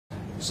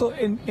So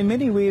in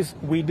many ways,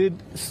 we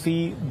did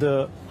see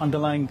the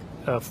underlying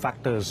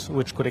factors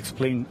which could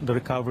explain the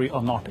recovery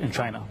or not in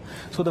China.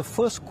 So the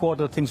first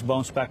quarter, things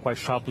bounced back quite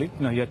sharply.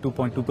 You had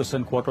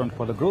 2.2%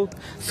 quarter-on-quarter growth.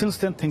 Since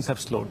then, things have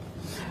slowed.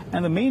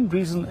 And the main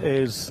reason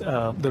is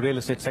the real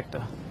estate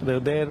sector.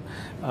 They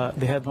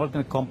have not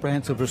been a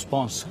comprehensive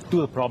response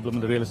to the problem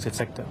in the real estate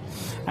sector.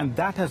 And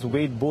that has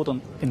weighed both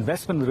on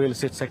investment in the real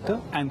estate sector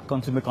and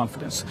consumer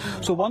confidence.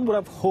 So one would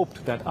have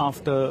hoped that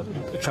after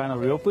China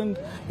reopened,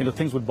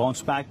 things would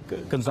bounce back,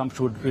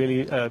 consumption would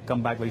really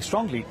come back very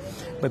strongly.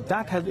 But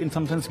that has in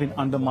some sense been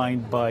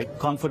undermined by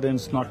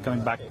confidence not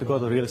coming back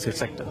because of the real estate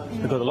sector.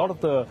 Because a lot of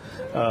the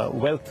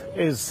wealth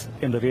is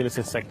in the real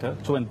estate sector.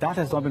 So when that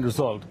has not been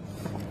resolved,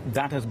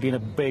 that has been a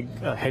big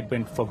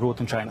headwind for growth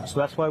in China. So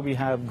that's why we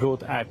have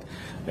growth at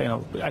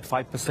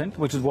 5%,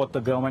 which is what the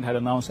government had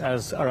announced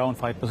as around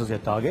 5% as their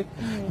target.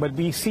 But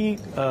we see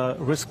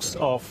risks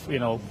of,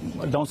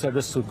 downside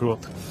risks to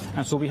growth.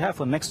 And so we have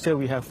for next year,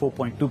 we have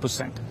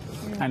 4.2%,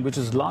 and which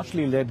is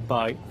largely led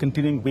by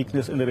continuing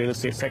weakness in the real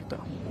estate sector.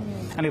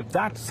 And if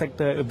that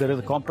sector, if there is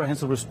a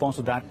comprehensive response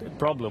to that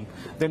problem,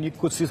 then you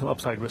could see some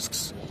upside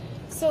risks.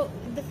 So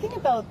the thing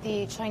about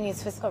the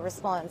Chinese fiscal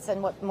response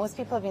and what most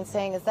people have been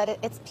saying is that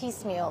it's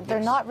piecemeal. They're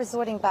not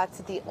resorting back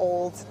to the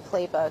old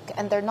playbook,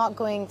 and they're not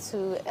going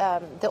to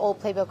the old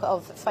playbook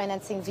of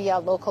financing via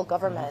local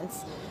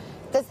governments.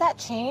 Does that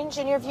change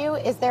in your view?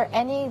 Is there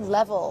any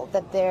level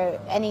that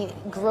any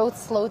growth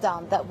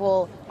slowdown that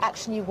will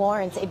actually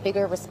warrant a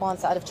bigger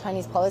response out of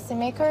Chinese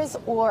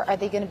policymakers, or are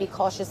they going to be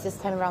cautious this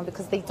time around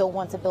because they don't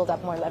want to build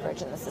up more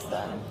leverage in the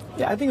system?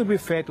 Yeah, I think it would be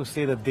fair to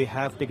say that they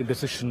have taken a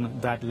decision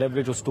that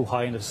leverage was too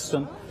high in the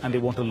system and they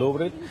want to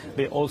lower it.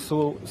 They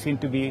also seem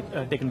to be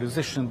taking a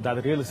decision that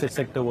the real estate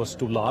sector was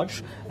too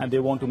large and they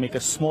want to make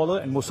it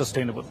smaller and more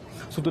sustainable.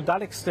 So to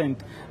that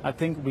extent, I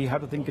think we have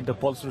to think of the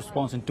policy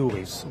response in two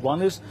ways.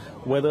 One is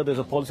whether there's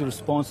a policy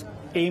response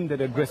aimed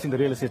at addressing the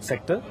real estate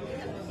sector.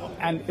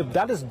 And if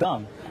that is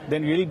done,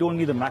 then you really don't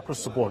need the macro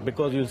support,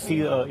 because you'll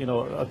see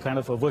a kind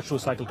of a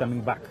virtuous cycle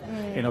coming back,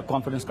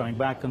 confidence coming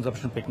back,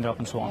 consumption picking up,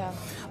 and so on. Yeah.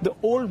 The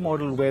old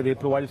model where they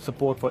provided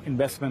support for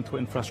investment through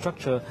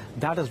infrastructure,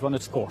 that has run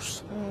its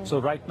course. So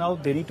right now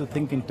they need to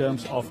think in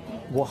terms of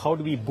how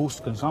do we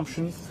boost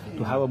consumption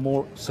to have a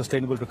more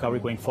sustainable recovery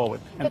going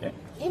forward. But,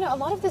 a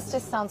lot of this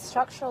just sounds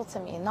structural to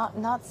me,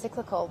 not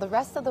cyclical. The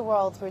rest of the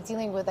world, we're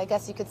dealing with, I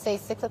guess you could say,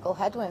 cyclical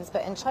headwinds,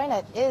 but in China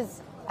it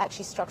is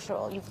actually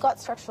structural. You've got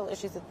structural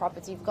issues with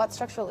property, you've got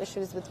structural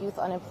issues with youth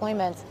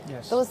unemployment.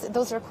 Yes.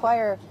 Those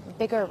require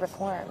bigger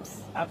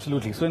reforms.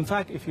 Absolutely. So in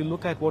fact, if you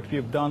look at what we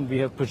have done, we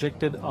have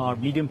projected our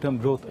medium-term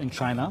growth in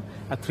China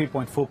at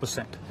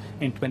 3.4%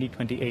 in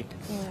 2028.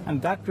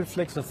 And that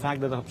reflects the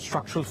fact that the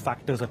structural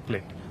factors at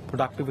play.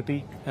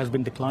 Productivity has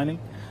been declining.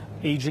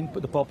 Aging,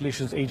 the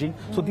population is aging.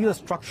 So these are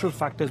structural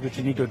factors which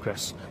you need to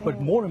address.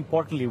 But more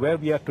importantly, where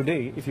we are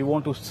today, if you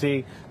want to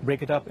say,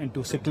 break it up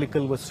into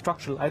cyclical with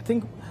structural, I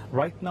think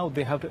right now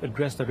they have to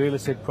address the real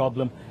estate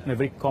problem in a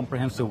very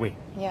comprehensive way.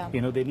 Yeah.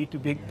 They need to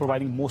be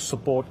providing more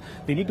support.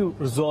 They need to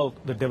resolve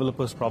the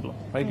developers' problem,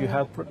 right? You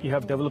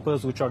have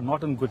developers which are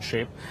not in good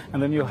shape,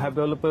 and then you have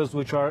developers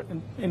which are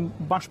in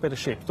much better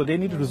shape. So they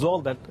need to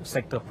resolve that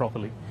sector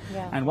properly.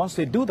 Yeah. And once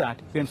they do that,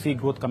 you can see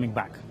growth coming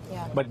back.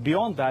 Yeah. But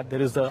beyond that,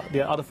 there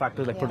are other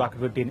factors like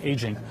productivity and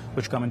aging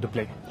which come into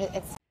play.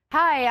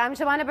 Hi, I'm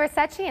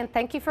Joumanna and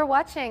thank you for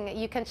watching.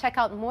 You can check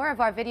out more of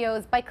our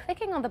videos by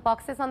clicking on the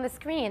boxes on the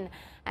screen.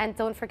 And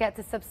don't forget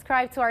to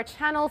subscribe to our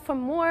channel for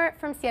more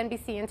from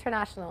CNBC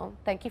International.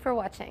 Thank you for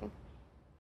watching.